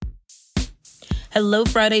Hello,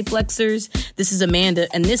 Friday Flexers. This is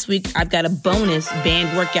Amanda, and this week I've got a bonus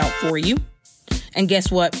band workout for you. And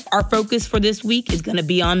guess what? Our focus for this week is going to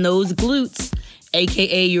be on those glutes,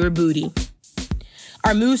 aka your booty.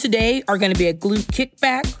 Our moves today are going to be a glute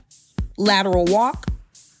kickback, lateral walk,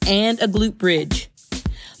 and a glute bridge.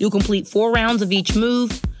 You'll complete 4 rounds of each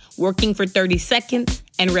move, working for 30 seconds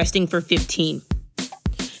and resting for 15.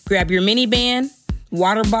 Grab your mini band,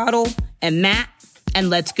 water bottle, and mat, and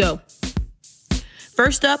let's go.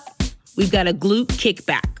 First up, we've got a glute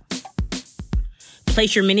kickback.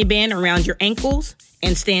 Place your mini band around your ankles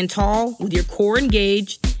and stand tall with your core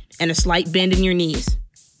engaged and a slight bend in your knees.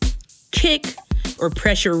 Kick or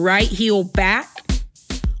press your right heel back,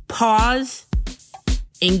 pause,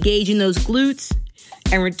 engage in those glutes,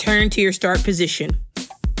 and return to your start position.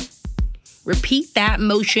 Repeat that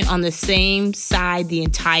motion on the same side the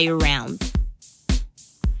entire round.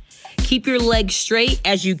 Keep your legs straight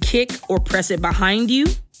as you kick or press it behind you,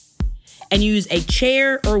 and use a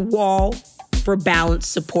chair or wall for balance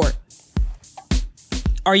support.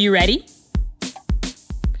 Are you ready?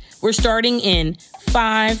 We're starting in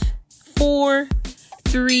 5, 4,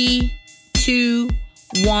 3, 2,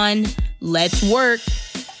 1. Let's work.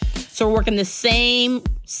 So we're working the same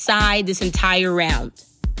side this entire round.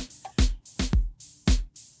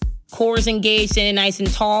 Core is engaged, standing nice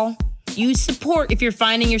and tall. Use support if you're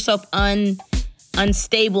finding yourself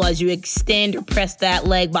unstable as you extend or press that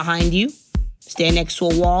leg behind you. Stand next to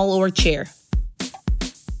a wall or a chair.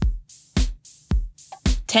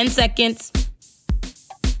 10 seconds.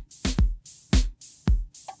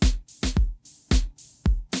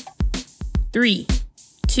 Three,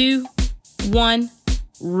 2, 1,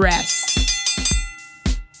 rest.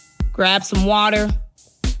 Grab some water.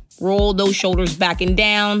 Roll those shoulders back and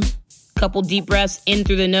down. Couple deep breaths in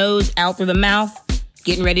through the nose, out through the mouth.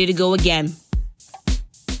 Getting ready to go again.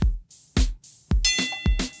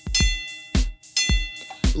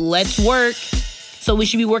 Let's work. So we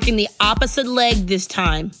should be working the opposite leg this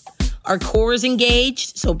time. Our core is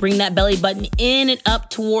engaged, so bring that belly button in and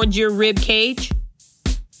up towards your rib cage.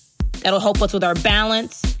 That'll help us with our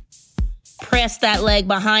balance. Press that leg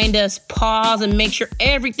behind us, pause, and make sure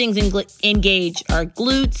everything's engaged. Our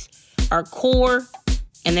glutes, our core,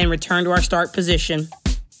 and then return to our start position.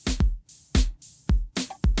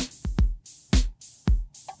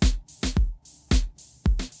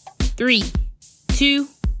 Three, 2,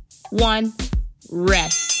 1,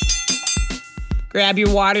 rest. Grab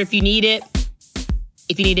your water if you need it.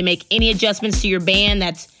 If you need to make any adjustments to your band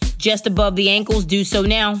that's just above the ankles, do so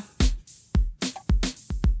now.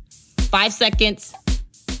 5 seconds.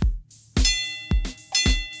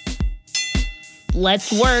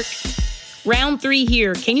 Let's work. Round 3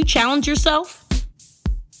 here. Can you challenge yourself?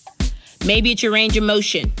 Maybe it's your range of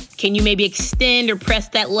motion. Can you maybe extend or press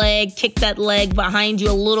that leg, kick that leg behind you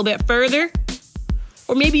a little bit further?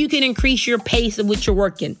 Or maybe you can increase your pace of which you're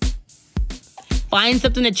working. Find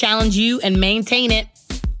something to challenge you and maintain it.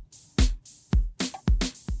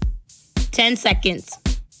 10 seconds.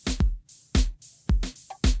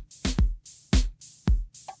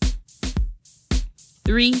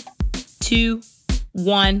 Three, 2,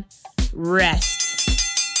 1, rest.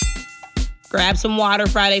 Grab some water,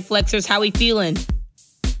 Friday Flexers. How we feeling?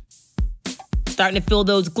 Starting to feel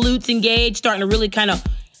those glutes engaged, starting to really kind of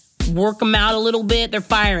work them out a little bit. They're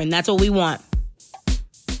firing. That's what we want.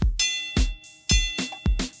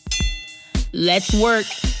 Let's work.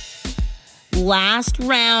 Last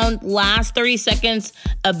round, last 30 seconds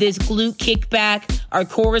of this glute kickback. Our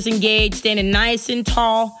core is engaged, standing nice and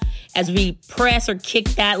tall. As we press or kick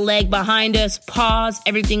that leg behind us, pause,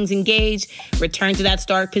 everything's engaged, return to that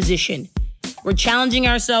start position. We're challenging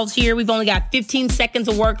ourselves here. We've only got 15 seconds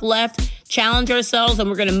of work left. Challenge ourselves, and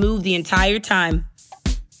we're going to move the entire time.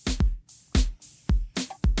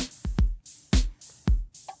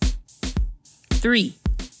 Three,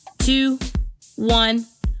 2, 1,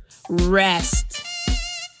 rest.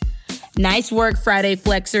 Nice work, Friday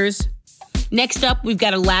Flexers. Next up, we've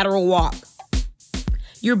got a lateral walk.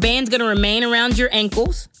 Your band's going to remain around your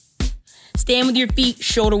ankles. Stand with your feet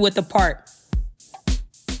shoulder width apart.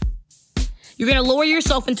 You're going to lower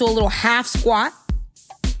yourself into a little half squat.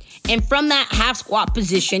 And from that half squat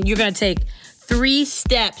position, you're going to take 3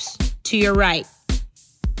 steps to your right.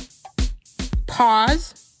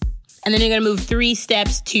 Pause. And then you're going to move 3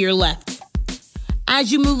 steps to your left.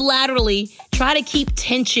 As you move laterally, try to keep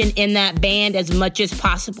tension in that band as much as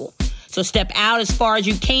possible. So step out as far as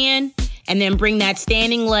you can. And then bring that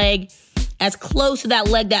standing leg as close to that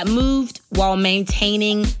leg that moved while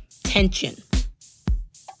maintaining tension.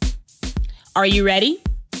 Are you ready?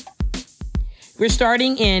 We're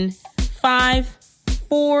starting in 5,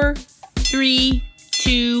 4, 3,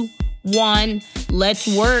 2, 1.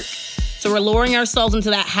 Let's work. So we're lowering ourselves into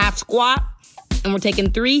that half squat, and we're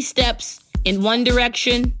taking 3 steps in one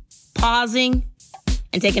direction, pausing,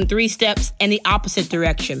 and taking 3 steps in the opposite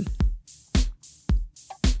direction.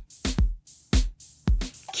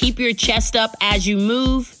 Keep your chest up as you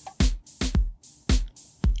move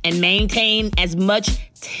and maintain as much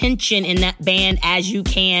tension in that band as you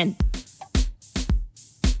can.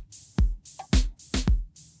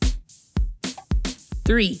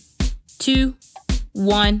 Three, 2,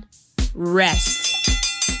 1, rest.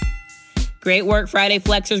 Great work, Friday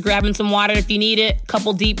Flexors. Grabbing some water if you need it.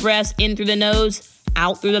 Couple deep breaths in through the nose,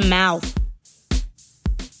 out through the mouth.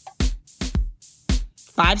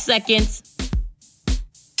 5 seconds.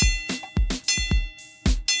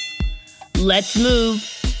 Let's move.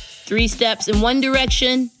 3 steps in one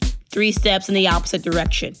direction, 3 steps in the opposite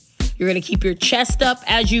direction. You're going to keep your chest up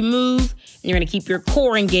as you move, and you're going to keep your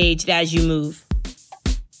core engaged as you move.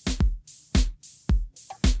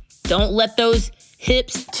 Don't let those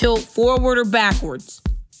hips tilt forward or backwards.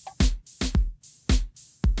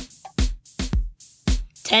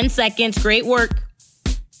 10 seconds. Great work.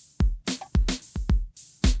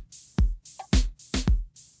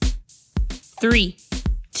 Three,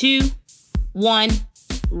 2, 1,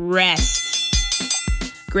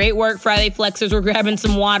 rest. Great work, Friday Flexors. We're grabbing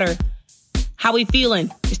some water. How we feeling?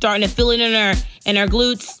 You're starting to feel it in our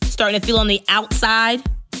glutes, starting to feel on the outside.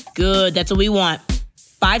 Good, that's what we want.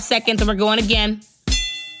 5 seconds and we're going again.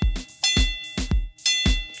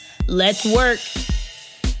 Let's work.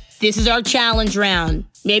 This is our challenge round.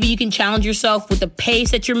 Maybe you can challenge yourself with the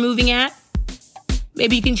pace that you're moving at.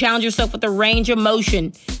 Maybe you can challenge yourself with the range of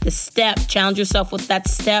motion, the step. Challenge yourself with that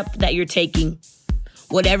step that you're taking.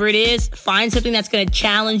 Whatever it is, find something that's going to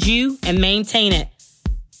challenge you and maintain it.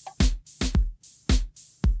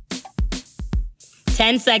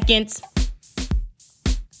 10 seconds.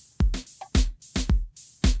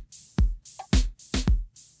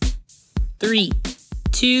 Three,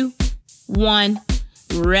 2, 1,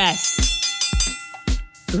 rest.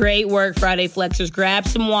 Great work, Friday Flexors. Grab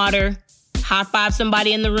some water. High five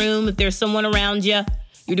somebody in the room if there's someone around you.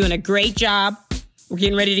 You're doing a great job. We're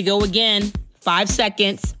getting ready to go again. 5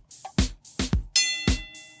 seconds.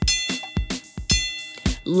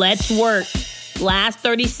 Let's work. Last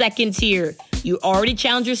 30 seconds here. You already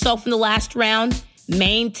challenged yourself in the last round.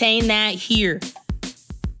 Maintain that here.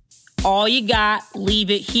 All you got, leave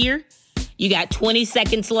it here. You got 20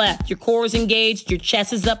 seconds left. Your core is engaged. Your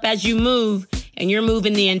chest is up as you move, and you're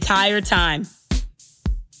moving the entire time.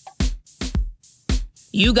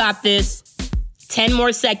 You got this. 10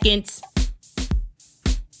 more seconds.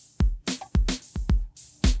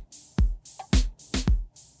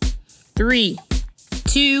 Three,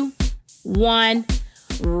 2, 1,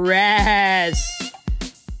 rest.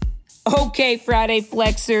 Okay, Friday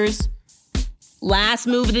Flexors. Last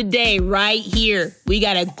move of the day right here. We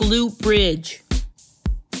got a glute bridge.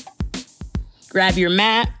 Grab your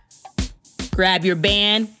mat, grab your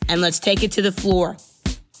band, and let's take it to the floor.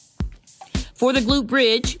 For the glute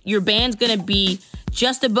bridge, your band's going to be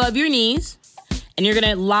just above your knees, and you're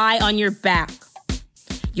going to lie on your back.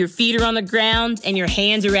 Your feet are on the ground, and your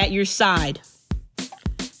hands are at your side.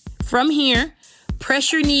 From here,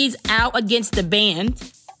 press your knees out against the band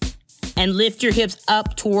and lift your hips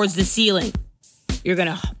up towards the ceiling. You're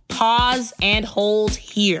going to pause and hold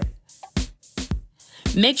here.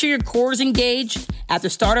 Make sure your core is engaged at the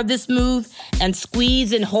start of this move and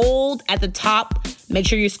squeeze and hold at the top. Make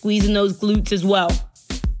sure you're squeezing those glutes as well.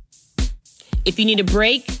 If you need a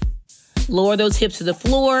break, lower those hips to the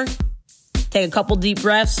floor, take a couple deep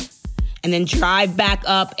breaths, and then drive back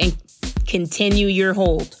up and continue your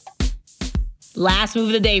hold. Last move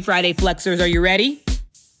of the day, Friday Flexors. Are you ready?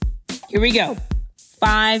 Here we go.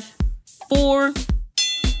 5, 4.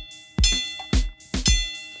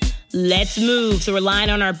 Let's move. So we're lying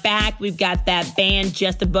on our back. We've got that band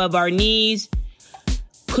just above our knees.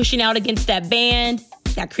 Pushing out against that band.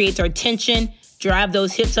 That creates our tension. Drive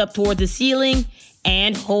those hips up towards the ceiling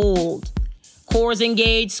and hold. Core's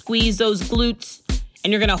engaged. Squeeze those glutes.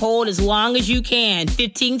 And you're going to hold as long as you can.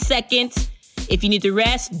 15 seconds. If you need to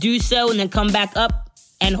rest, do so and then come back up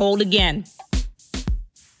and hold again.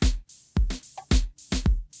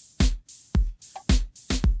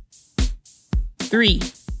 Three,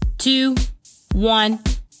 2, 1,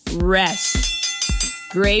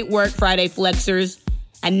 rest. Great work, Friday Flexors.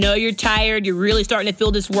 I know you're tired. You're really starting to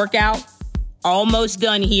feel this workout. Almost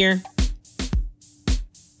done here.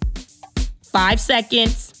 5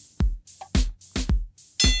 seconds.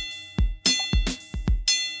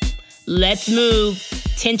 Let's move.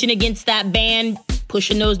 Tension against that band.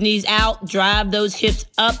 Pushing those knees out, drive those hips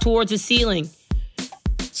up towards the ceiling.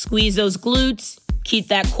 Squeeze those glutes, keep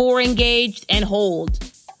that core engaged, and hold.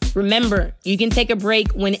 Remember, you can take a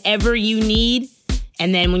break whenever you need,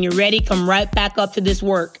 and then when you're ready, come right back up to this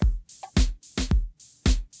work.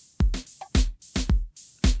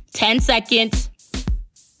 10 seconds.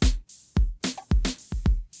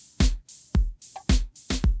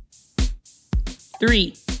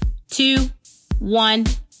 Three, two, one,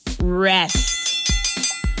 rest.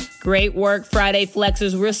 Great work, Friday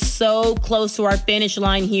Flexers. We're so close to our finish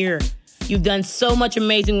line here. You've done so much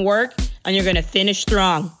amazing work, and you're gonna finish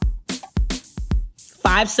strong.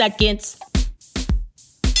 5 seconds.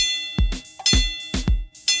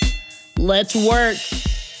 Let's work.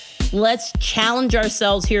 Let's challenge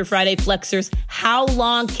ourselves here, Friday Flexers. How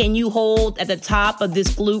long can you hold at the top of this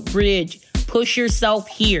glute bridge? Push yourself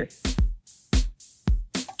here.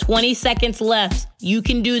 20 seconds left. You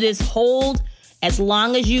can do this. Hold as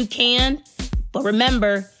long as you can. But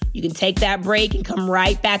remember, you can take that break and come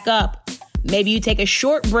right back up. Maybe you take a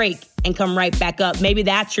short break and come right back up. Maybe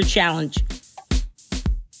that's your challenge.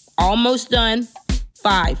 Almost done.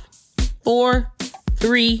 5, 4,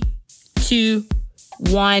 3, 2,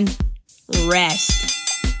 1.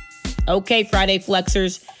 Rest. Okay, Friday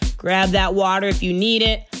Flexers, grab that water if you need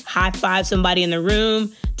it. High five somebody in the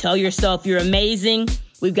room. Tell yourself you're amazing.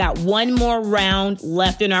 We've got one more round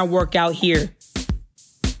left in our workout here.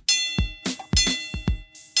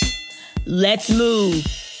 Let's move.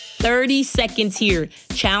 30 seconds here.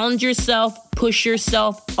 Challenge yourself, push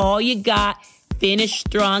yourself, all you got. Finish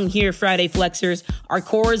strong here, Friday Flexers. Our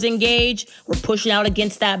core is engaged. We're pushing out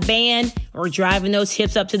against that band. We're driving those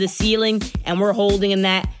hips up to the ceiling, and we're holding in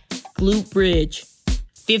that glute bridge.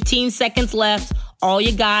 15 seconds left. All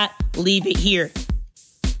you got, leave it here.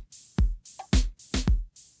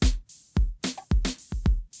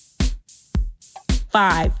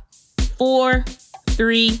 Five, 4,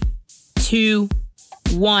 3, 2,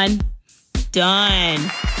 1.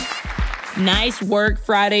 Done. Nice work,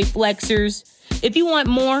 Friday Flexers. If you want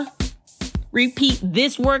more, repeat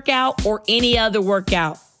this workout or any other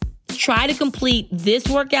workout. Try to complete this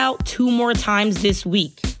workout 2 more times this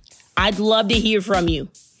week. I'd love to hear from you.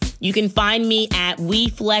 You can find me at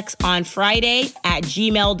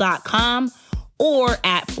weflexonfriday@gmail.com or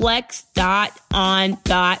at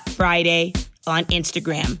flex.on.friday on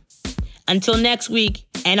Instagram. Until next week,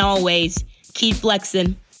 and always, keep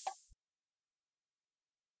flexing.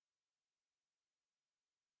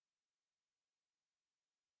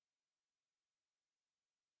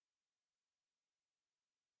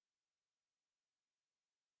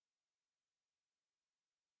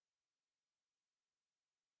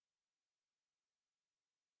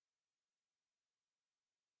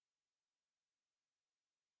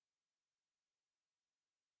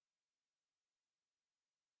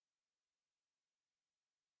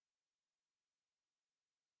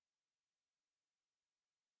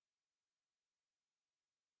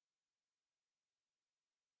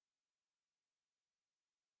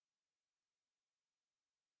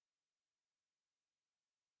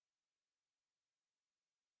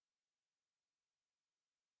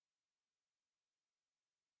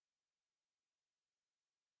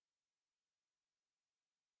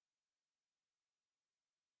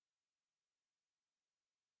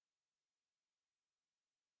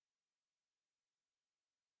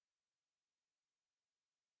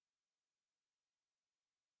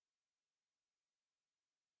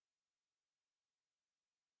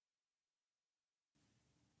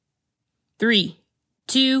 Three,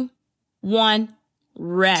 2, 1,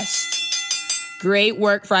 rest. Great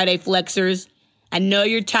work, Friday Flexers. I know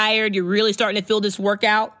you're tired. You're really starting to feel this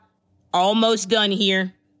workout. Almost done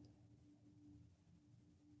here.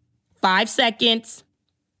 5 seconds.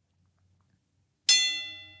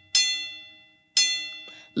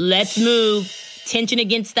 Let's move. Tension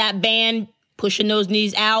against that band. Pushing those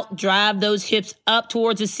knees out. Drive those hips up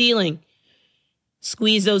towards the ceiling.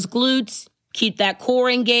 Squeeze those glutes. Keep that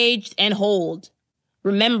core engaged and hold.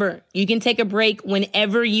 Remember, you can take a break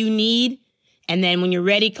whenever you need, and then when you're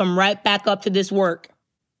ready, come right back up to this work.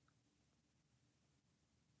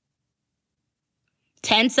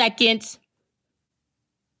 10 seconds.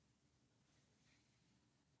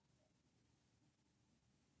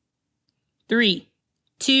 Three,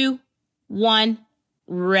 2, 1,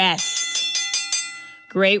 rest.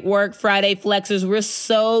 Great work, Friday Flexers. We're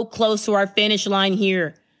so close to our finish line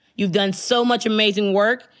here. You've done so much amazing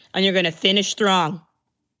work, and you're going to finish strong.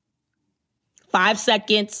 5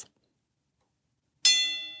 seconds.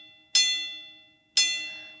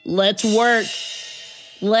 Let's work.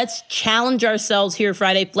 Let's challenge ourselves here,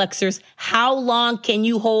 Friday Flexers. How long can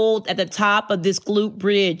you hold at the top of this glute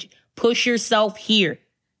bridge? Push yourself here.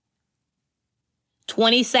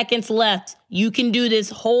 20 seconds left. You can do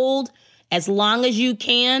this. Hold as long as you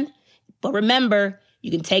can. But remember,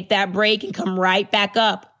 you can take that break and come right back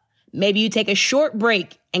up. Maybe you take a short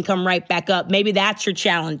break and come right back up. Maybe that's your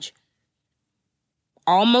challenge.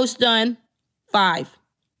 Almost done. 5,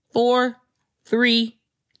 4, 3,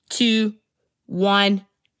 2, 1.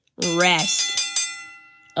 Rest.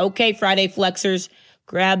 Okay, Friday Flexers,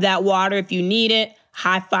 grab that water if you need it.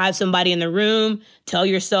 High five somebody in the room. Tell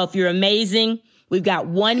yourself you're amazing. We've got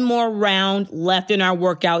one more round left in our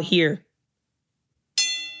workout here.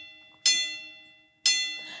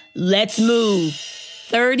 Let's move.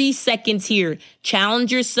 30 seconds here.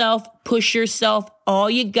 Challenge yourself. Push yourself. All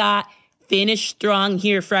you got. Finish strong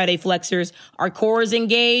here, Friday Flexers. Our core is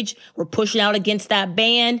engaged. We're pushing out against that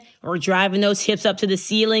band. We're driving those hips up to the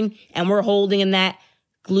ceiling, and we're holding in that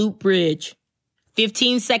glute bridge.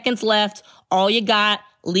 15 seconds left. All you got,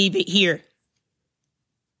 leave it here.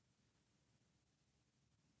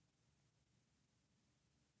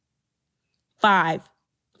 Five,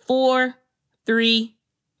 4, 3,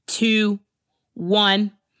 2,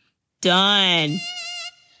 1. Done.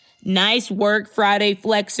 Nice work, Friday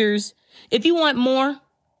Flexers. If you want more,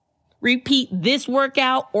 repeat this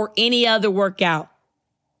workout or any other workout.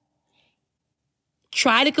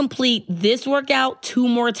 Try to complete this workout 2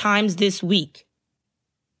 more times this week.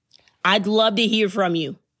 I'd love to hear from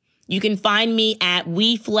you. You can find me at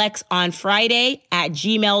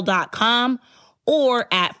weflexonfriday@gmail.com or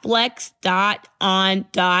at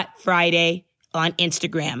flex.on.friday on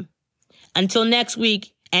Instagram. Until next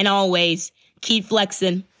week, and always, keep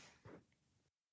flexing.